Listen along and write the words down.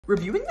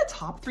reviewing the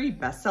top 3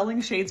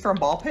 best-selling shades from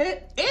Ball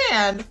Pit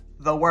and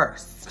the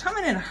worst.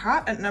 Coming in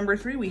hot at number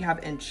 3, we have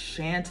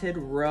Enchanted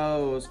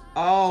Rose.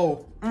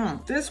 Oh,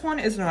 this one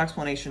is no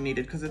explanation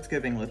needed because it's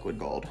giving liquid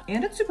gold.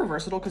 And it's super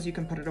versatile because you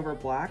can put it over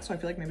black, so I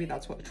feel like maybe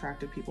that's what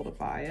attracted people to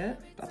buy it.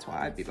 That's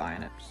why I'd be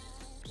buying it.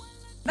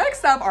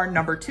 Next up, our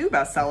number 2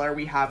 bestseller,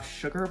 we have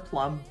Sugar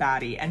Plum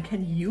Baddie. And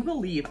can you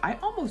believe I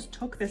almost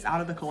took this out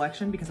of the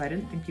collection because I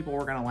didn't think people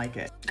were gonna like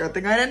it. Good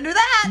thing I didn't do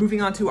that.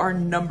 Moving on to our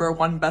number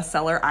 1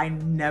 bestseller, I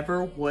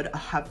never would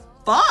have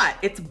thought.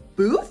 It's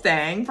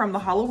Thang from the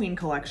Halloween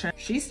collection.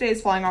 She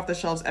stays flying off the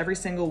shelves every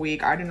single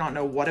week. I did not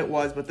know what it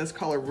was, but this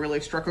color really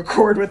struck a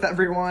chord with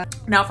everyone.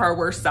 Now for our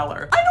worst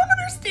seller. I don't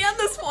understand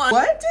this one.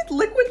 What did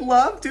Liquid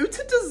Love do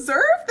to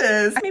deserve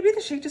this? Maybe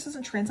the shade just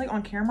doesn't translate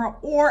on camera,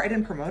 or I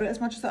didn't promote it as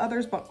much as the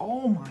others, but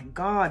oh my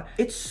God.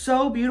 It's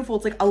so beautiful.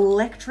 It's like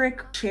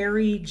electric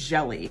cherry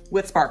jelly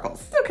with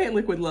sparkles. It's okay,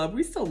 Liquid Love,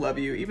 we still love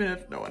you, even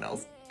if no one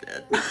else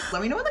did.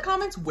 Let me know in the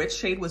comments which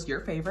shade was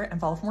your favorite and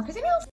follow for more crazy nails.